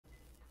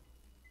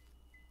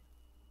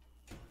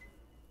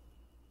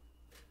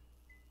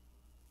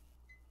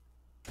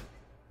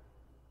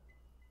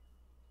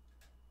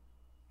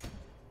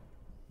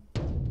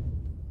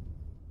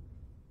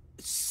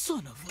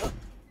Son of a...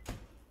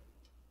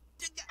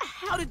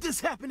 How did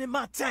this happen in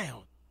my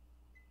town?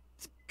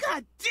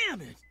 God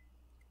damn it!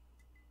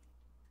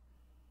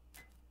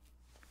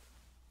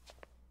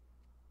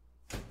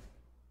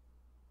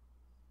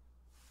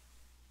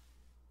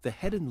 The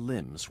head and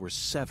limbs were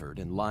severed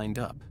and lined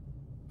up,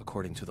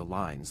 according to the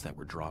lines that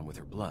were drawn with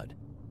her blood.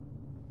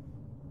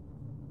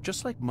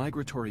 Just like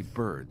migratory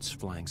birds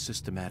flying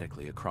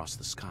systematically across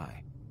the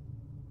sky.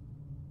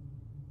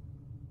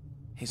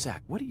 Hey,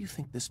 Zach, what do you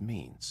think this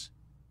means?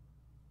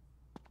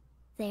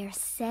 They're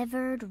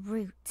severed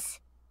roots.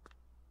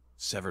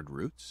 Severed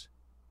roots?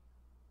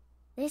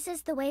 This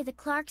is the way the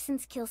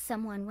Clarksons kill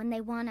someone when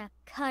they want to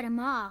cut 'em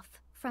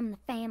off from the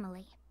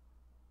family.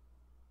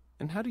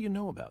 And how do you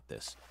know about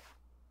this?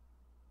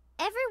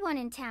 Everyone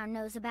in town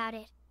knows about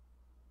it.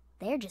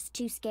 They're just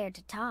too scared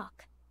to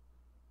talk.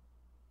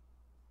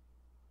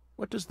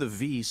 What does the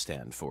V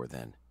stand for,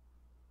 then?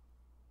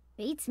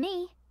 Beats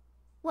me.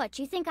 What,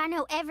 you think I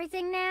know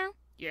everything now?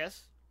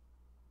 Yes.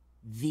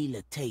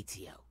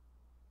 Vilitatio.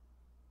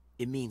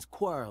 It means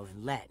quarrel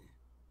in Latin.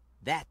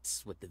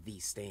 That's what the V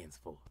stands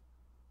for.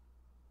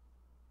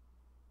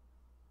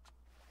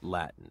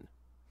 Latin.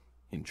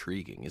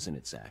 Intriguing, isn't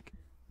it, Zach?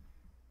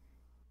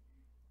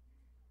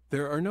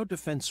 There are no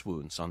defense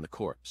wounds on the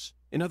corpse.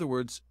 In other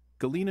words,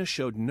 Galena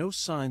showed no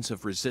signs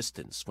of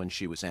resistance when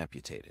she was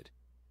amputated.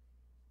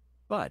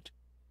 But,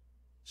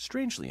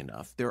 strangely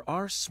enough, there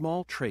are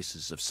small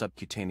traces of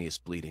subcutaneous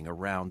bleeding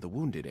around the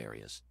wounded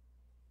areas.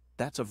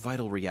 That's a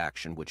vital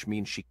reaction, which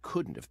means she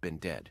couldn't have been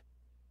dead.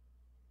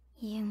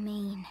 You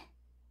mean...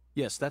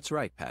 Yes, that's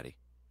right, Patty.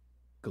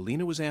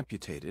 Galena was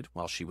amputated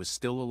while she was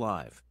still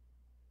alive,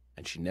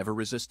 and she never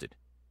resisted.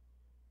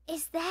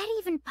 Is that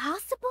even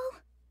possible?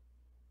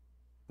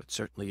 It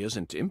certainly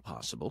isn't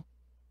impossible.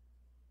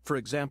 For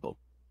example,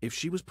 if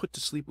she was put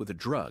to sleep with a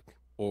drug,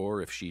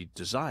 or if she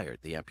desired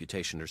the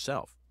amputation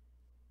herself.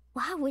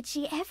 Why would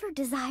she ever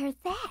desire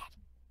that?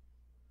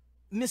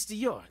 Mr.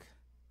 York,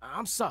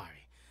 I'm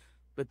sorry,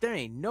 but there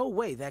ain't no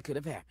way that could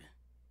have happened.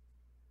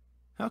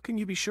 How can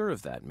you be sure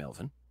of that,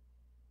 Melvin?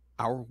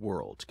 Our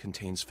world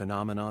contains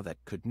phenomena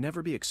that could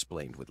never be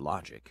explained with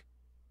logic.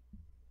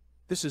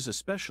 This is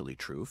especially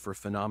true for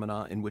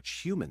phenomena in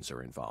which humans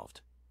are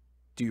involved.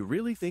 Do you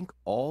really think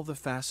all the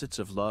facets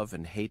of love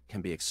and hate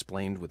can be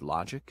explained with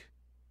logic?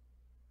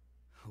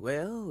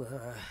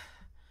 Well,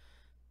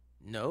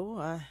 no,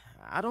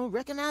 I don't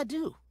reckon I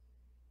do.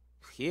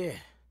 Yeah,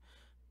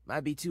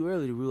 might be too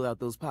early to rule out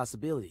those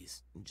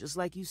possibilities, just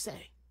like you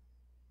say.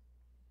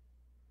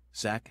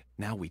 Zach,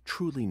 now we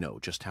truly know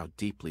just how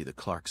deeply the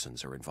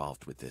Clarksons are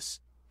involved with this.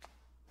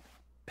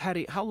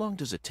 Patty, how long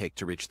does it take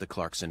to reach the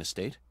Clarkson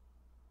estate?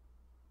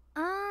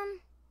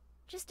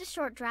 Just a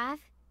short drive.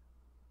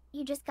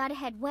 You just gotta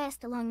head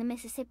west along the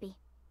Mississippi.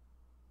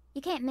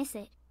 You can't miss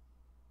it.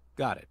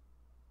 Got it.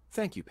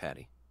 Thank you,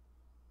 Patty.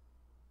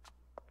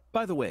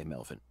 By the way,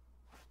 Melvin,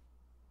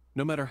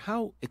 no matter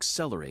how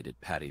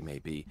accelerated Patty may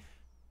be,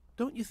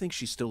 don't you think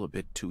she's still a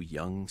bit too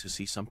young to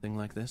see something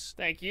like this?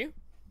 Thank you.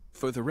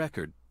 For the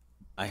record,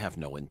 I have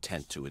no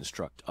intent to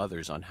instruct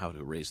others on how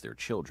to raise their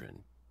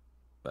children,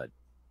 but...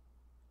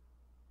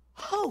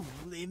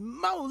 Holy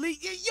moly,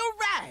 you're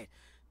right!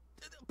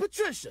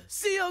 Patricia,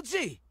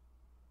 CLG!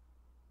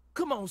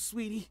 Come on,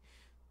 sweetie.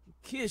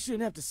 Kids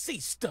shouldn't have to see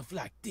stuff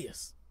like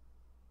this.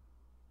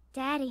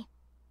 Daddy,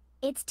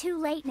 it's too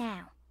late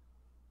now.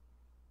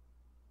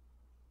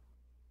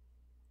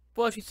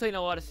 Well, if you still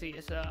don't want to see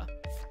us,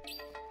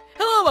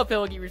 hello, my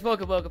fellow gamers.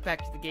 Welcome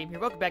back to the game here.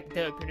 Welcome back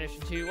to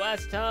Premonition 2.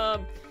 Last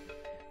time,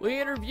 we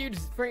interviewed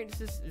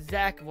Francis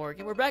Zach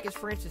Morgan. We're back as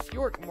Francis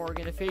York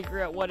Morgan to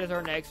figure out what is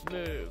our next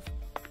move.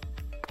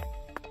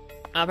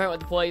 Apparently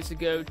the place to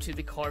go to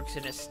the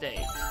Clarkson estate.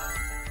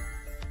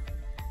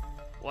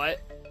 What?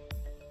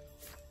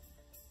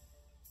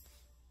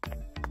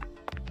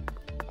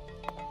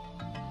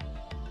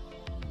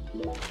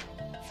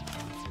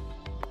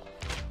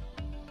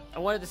 I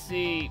wanted to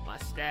see my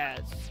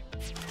stats.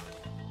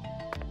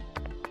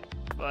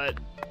 But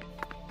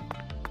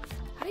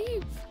how do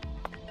you...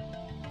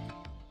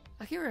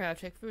 I can't remember how to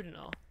check food and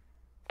all.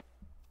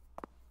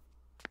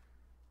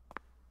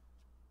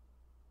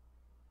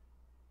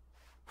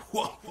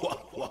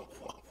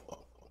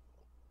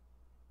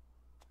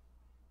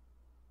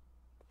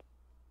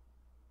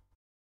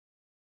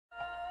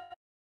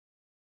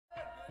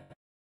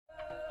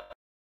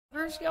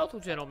 Very skeletal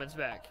gentleman's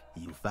back.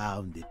 You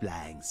found the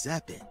flying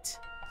serpent.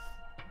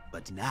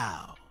 But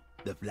now,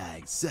 the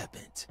flying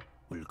serpent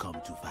will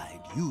come to find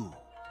you.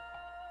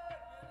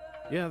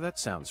 Yeah, that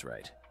sounds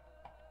right.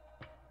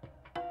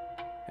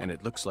 And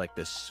it looks like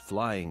this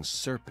flying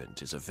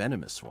serpent is a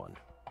venomous one.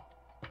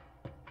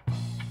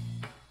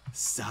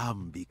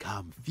 Some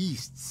become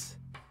feasts,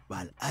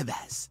 while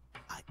others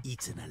are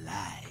eaten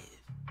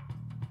alive.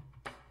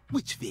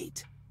 Which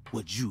fate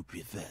would you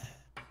prefer?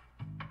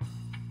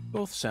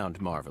 Both sound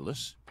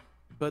marvelous,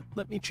 but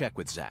let me check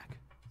with Zach.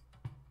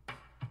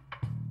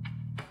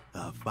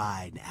 A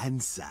fine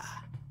answer.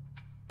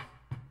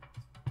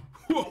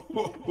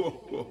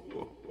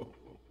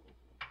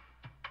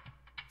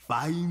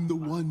 Find the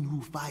one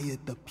who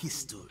fired the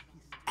pistol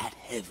at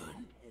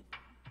heaven.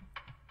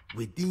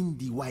 Within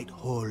the white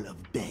hall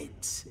of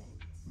beds,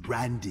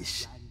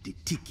 brandish the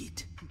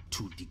ticket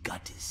to the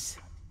goddess.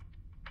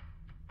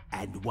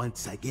 And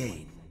once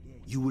again,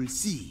 you will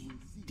see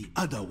the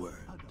other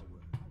world.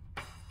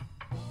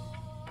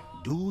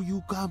 Do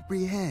you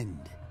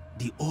comprehend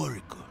the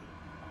oracle?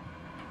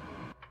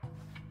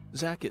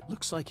 Zack, it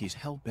looks like he's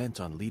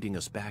hell-bent on leading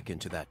us back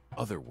into that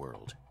other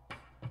world.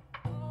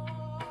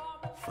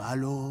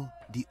 Follow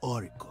the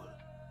oracle.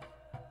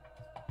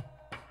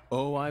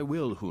 Oh, I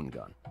will,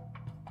 Hungan.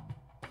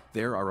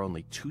 There are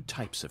only two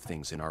types of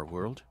things in our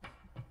world.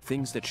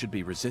 Things that should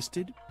be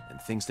resisted,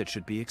 and things that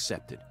should be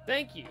accepted.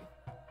 Thank you.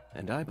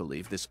 And I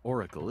believe this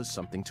oracle is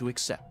something to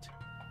accept.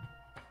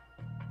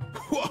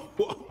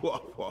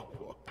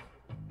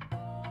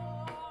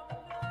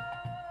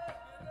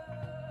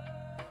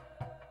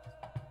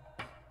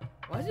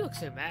 Why does he look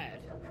so mad?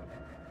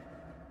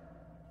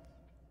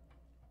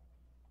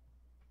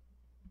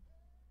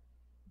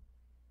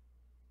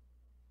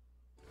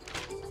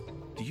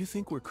 Do you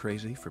think we're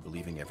crazy for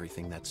believing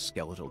everything that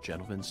skeletal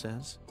gentleman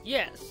says?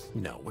 Yes.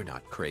 No, we're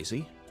not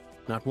crazy.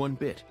 Not one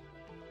bit.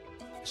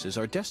 This is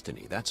our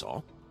destiny, that's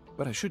all.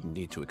 But I shouldn't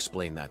need to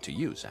explain that to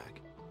you, Zack.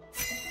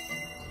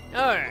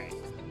 Alright.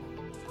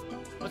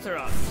 What's our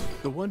option?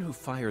 The one who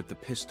fired the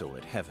pistol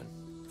at heaven.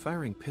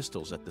 Firing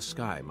pistols at the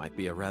sky might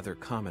be a rather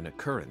common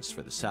occurrence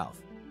for the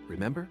South.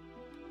 Remember?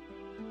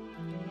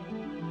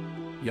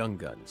 Young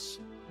Guns,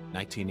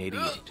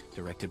 1988,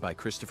 directed by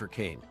Christopher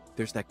Kane.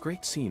 There's that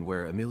great scene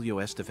where Emilio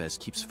Estevez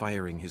keeps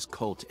firing his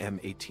Colt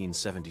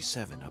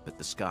M1877 up at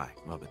the sky.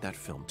 Oh, but that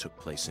film took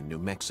place in New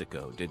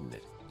Mexico, didn't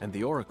it? And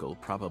the Oracle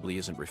probably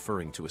isn't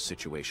referring to a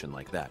situation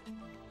like that.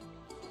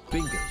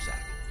 Bingo,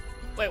 Zack.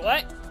 Wait,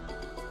 what?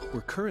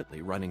 We're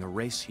currently running a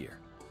race here,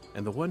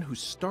 and the one who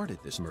started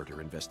this murder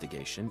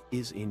investigation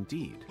is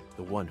indeed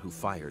the one who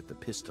fired the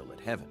pistol at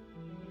heaven.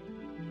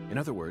 In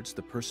other words,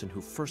 the person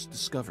who first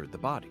discovered the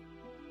body.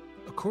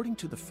 According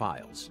to the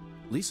files,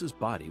 Lisa's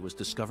body was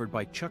discovered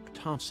by Chuck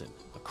Thompson,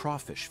 a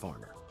crawfish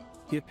farmer.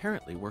 He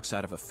apparently works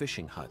out of a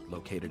fishing hut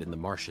located in the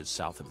marshes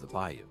south of the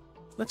bayou.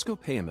 Let's go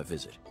pay him a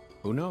visit.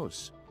 Who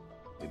knows?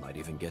 We might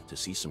even get to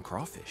see some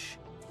crawfish.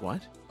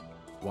 What?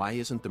 Why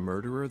isn't the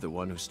murderer the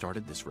one who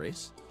started this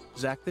race?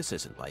 Zack, this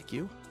isn't like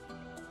you.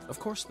 Of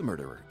course the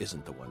murderer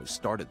isn't the one who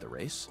started the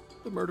race.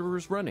 The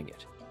murderer's running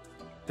it.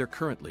 They're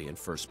currently in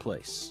first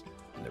place,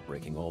 and they're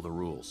breaking all the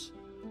rules.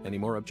 Any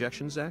more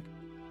objections, Zack?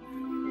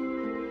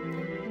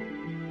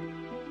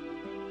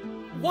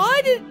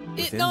 Why did it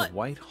Within not... the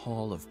White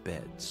Hall of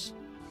Beds.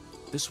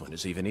 This one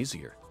is even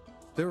easier.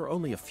 There are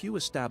only a few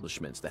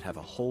establishments that have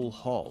a whole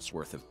hall's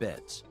worth of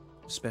beds,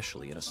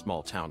 especially in a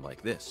small town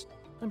like this.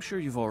 I'm sure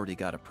you've already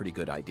got a pretty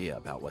good idea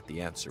about what the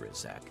answer is,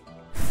 Zack.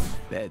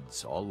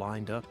 Beds all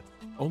lined up.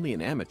 Only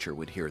an amateur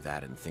would hear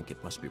that and think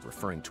it must be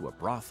referring to a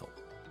brothel.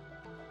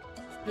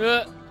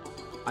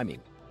 I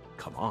mean,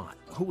 come on.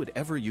 Who would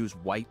ever use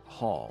White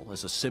Hall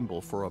as a symbol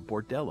for a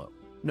bordello?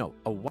 No,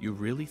 you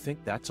really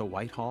think that's a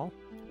White Hall?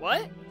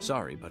 What?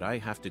 Sorry, but I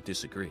have to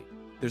disagree.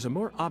 There's a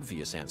more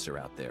obvious answer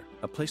out there,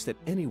 a place that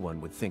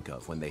anyone would think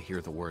of when they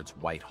hear the words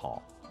White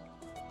Hall.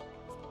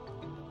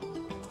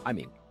 I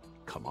mean,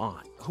 come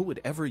on. Who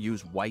would ever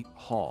use White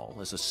Hall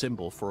as a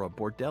symbol for a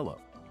bordello?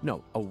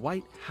 No, a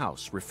White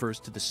House refers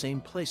to the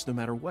same place no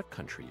matter what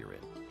country you're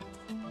in.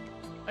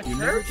 A You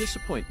never church?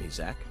 disappoint me,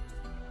 Zack.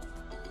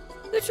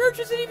 The church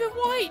isn't even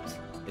white.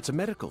 It's a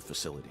medical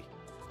facility.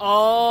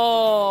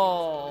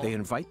 Oh. They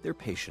invite their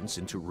patients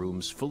into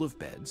rooms full of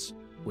beds,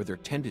 where they're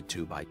tended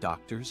to by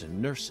doctors and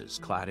nurses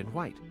clad in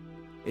white.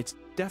 It's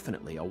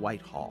definitely a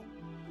White Hall.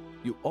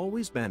 You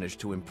always manage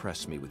to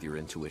impress me with your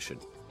intuition.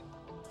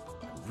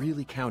 I'm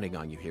really counting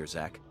on you here,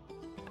 Zack.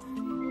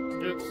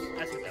 Oops,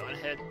 I took that one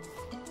ahead.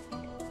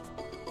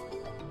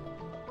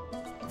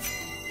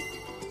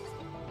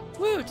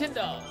 Woo,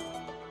 $10.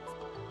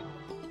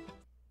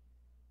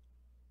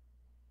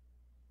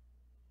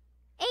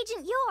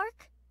 Agent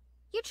York,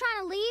 you're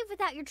trying to leave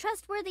without your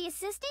trustworthy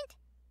assistant?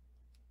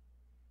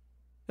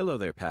 Hello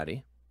there,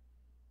 Patty.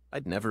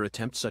 I'd never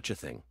attempt such a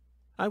thing.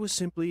 I was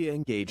simply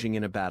engaging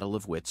in a battle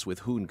of wits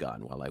with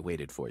Hungan while I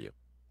waited for you.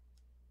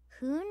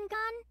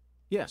 Hungan?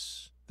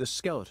 Yes, the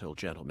skeletal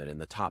gentleman in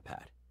the top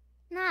hat.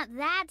 Not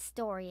that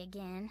story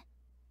again.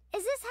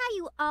 Is this how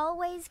you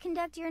always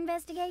conduct your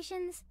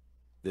investigations?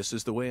 This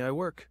is the way I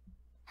work.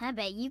 I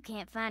bet you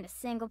can't find a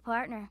single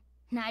partner.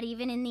 Not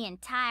even in the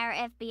entire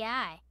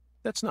FBI.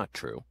 That's not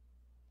true.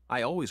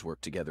 I always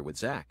work together with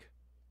Zack.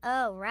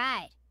 Oh,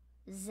 right.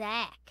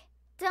 Zack.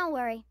 Don't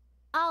worry.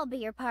 I'll be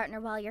your partner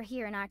while you're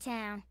here in our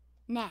town.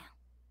 Now,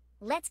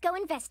 let's go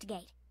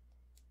investigate.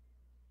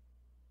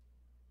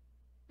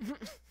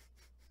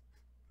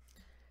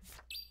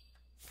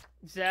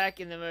 Zack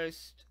in the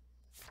most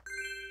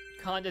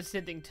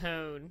condescending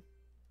tone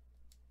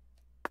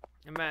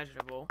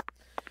imaginable.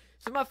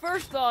 So my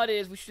first thought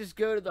is we should just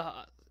go to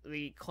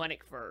the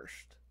clinic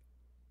first.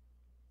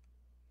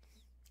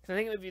 I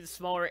think it would be the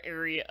smaller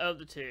area of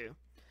the two.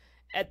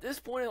 At this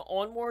point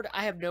onward,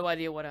 I have no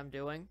idea what I'm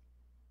doing.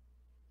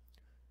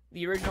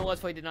 The original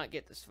Let's Play did not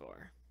get this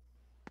far.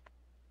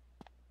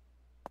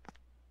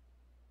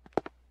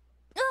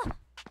 Ugh.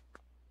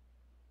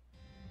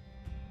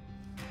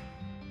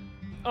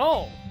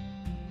 Oh!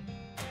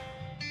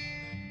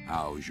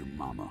 How's your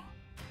mama?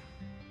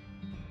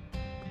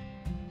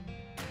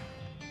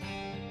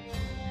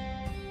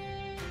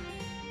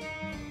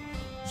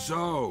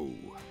 So,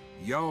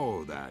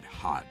 you're that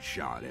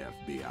hotshot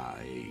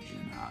FBI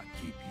agent I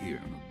keep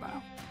hearing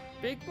about.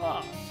 Big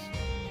boss.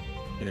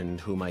 And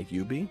who might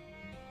you be?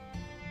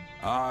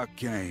 I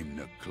came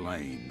to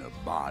claim the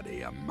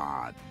body of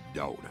my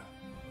daughter.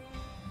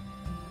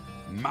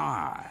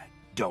 My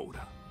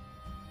daughter,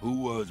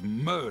 who was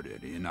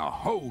murdered in a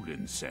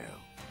holding cell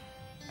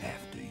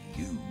after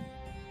you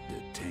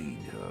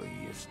detained her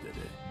yesterday.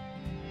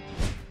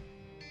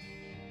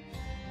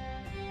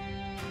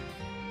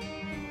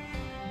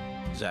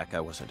 Zack, I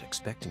wasn't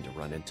expecting to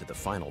run into the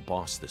final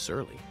boss this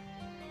early.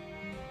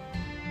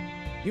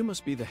 You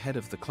must be the head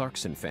of the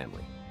Clarkson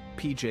family,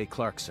 P.J.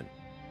 Clarkson.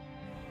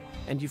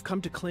 And you've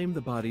come to claim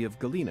the body of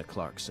Galena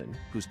Clarkson,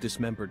 whose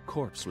dismembered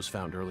corpse was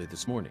found early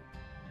this morning.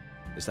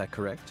 Is that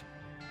correct?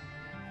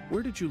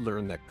 Where did you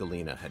learn that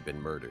Galena had been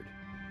murdered?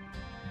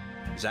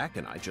 Zack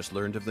and I just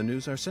learned of the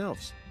news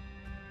ourselves.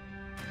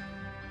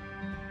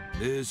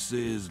 This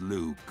is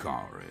Luke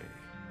Corey.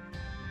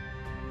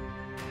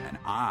 And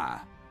I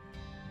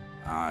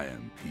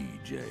am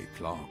P.J.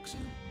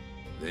 Clarkson.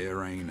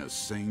 There ain't a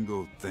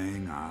single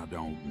thing I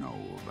don't know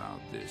about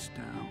this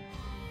town.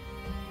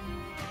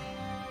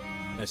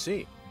 I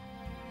see.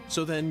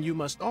 So then you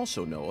must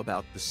also know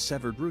about the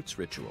Severed Roots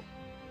ritual.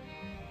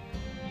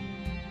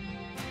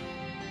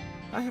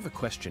 I have a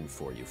question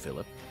for you,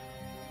 Philip.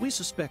 We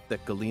suspect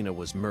that Galena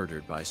was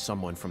murdered by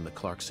someone from the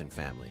Clarkson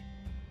family.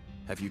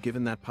 Have you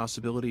given that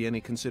possibility any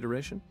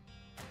consideration?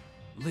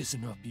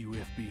 Listen up, you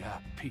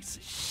FBI piece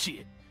of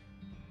shit.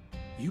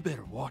 You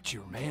better watch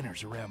your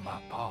manners around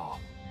my pa.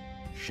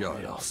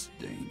 Shut up,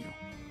 Daniel.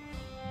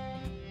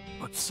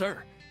 But,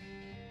 sir...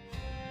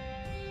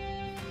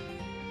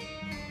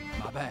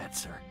 My bad,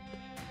 sir.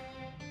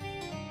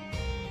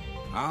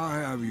 I'll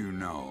have you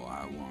know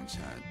I once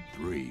had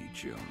 3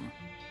 children.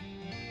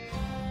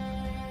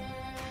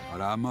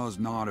 But I must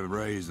not have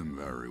raised them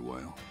very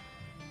well,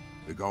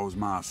 because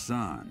my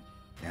son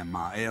and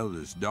my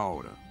eldest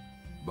daughter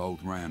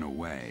both ran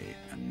away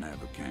and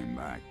never came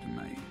back to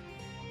me.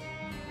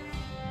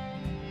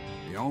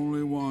 The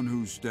only one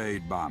who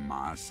stayed by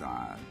my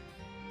side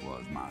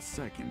was my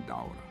second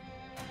daughter,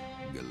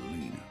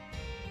 Galena.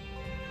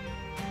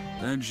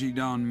 Then she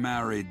done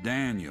married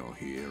Daniel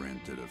here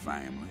into the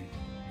family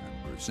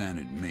and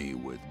presented me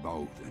with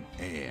both an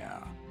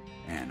heir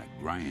and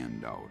a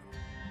granddaughter.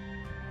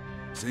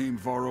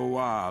 Seemed for a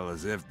while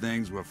as if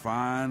things were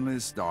finally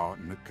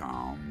starting to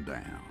calm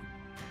down.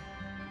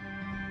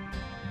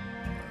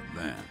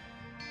 But then,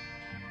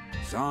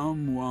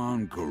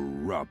 someone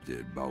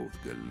corrupted both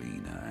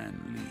Galena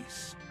and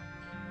Lise.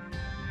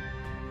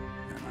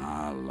 And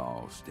I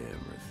lost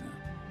everything.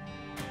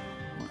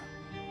 Well,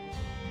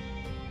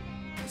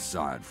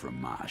 aside from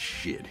my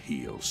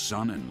shit-heel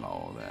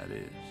son-in-law, that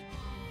is.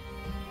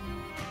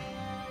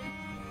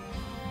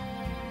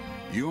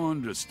 You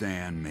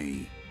understand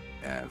me,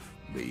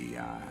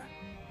 FBI?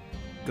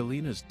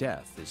 Galena's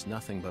death is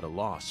nothing but a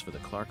loss for the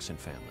Clarkson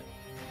family.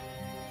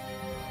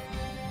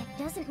 That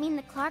doesn't mean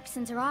the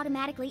Clarksons are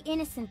automatically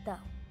innocent, though.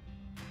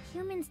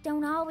 Humans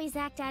don't always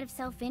act out of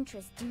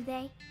self-interest, do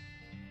they?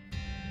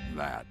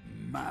 That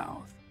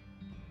mouth.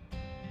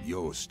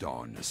 You're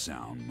starting to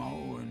sound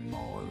more and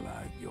more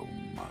like your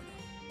mother.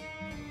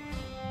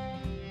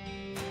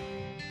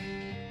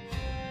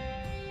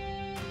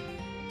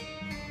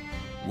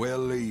 We're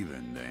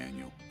leaving,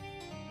 Daniel.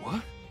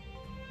 What?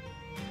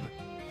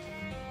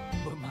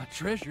 But my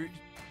treasure...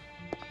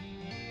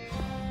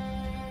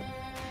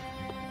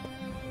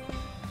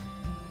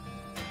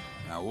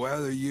 Now,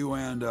 whether you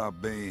end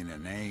up being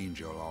an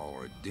angel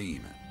or a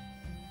demon,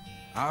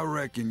 I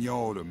reckon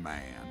you're the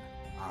man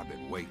I've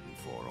been waiting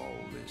for all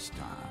this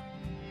time.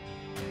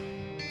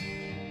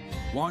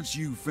 Once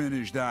you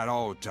finish that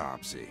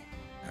autopsy,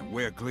 and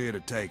we're clear to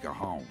take her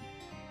home,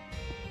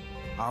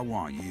 I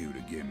want you to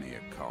give me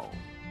a call.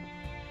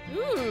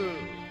 Ooh.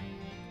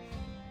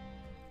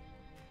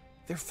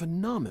 They're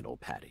phenomenal,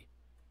 Patty.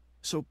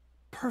 So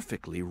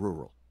perfectly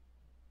rural.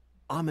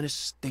 Ominous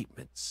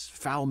statements,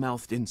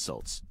 foul-mouthed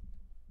insults.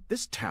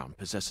 This town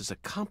possesses a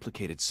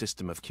complicated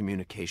system of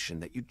communication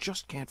that you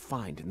just can't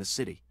find in the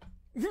city.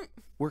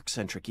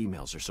 Work-centric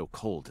emails are so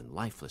cold and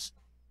lifeless.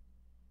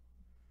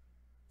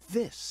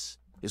 This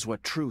is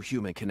what true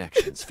human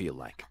connections feel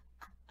like.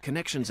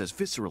 Connections as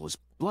visceral as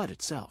blood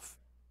itself.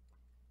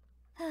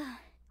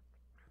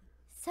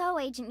 So,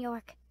 Agent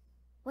York,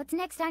 what's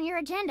next on your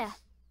agenda?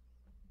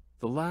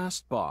 The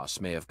last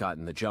boss may have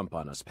gotten the jump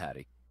on us,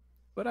 Patty,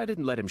 but I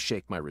didn't let him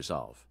shake my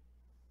resolve.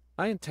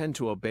 I intend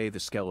to obey the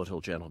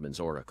skeletal gentleman's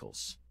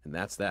oracles, and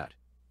that's that.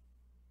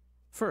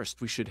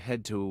 First, we should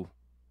head to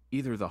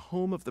either the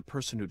home of the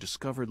person who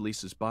discovered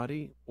Lisa's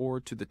body,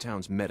 or to the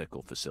town's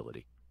medical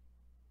facility.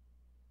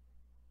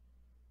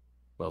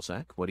 Well,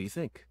 Zack, what do you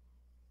think?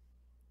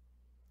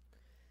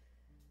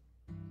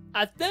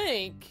 I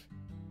think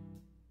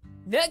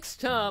next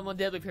time on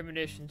Deadly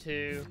Premonition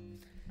 2,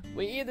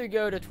 we either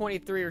go to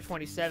 23 or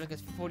 27,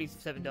 because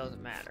 47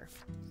 doesn't matter.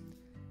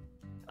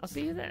 I'll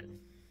see you then.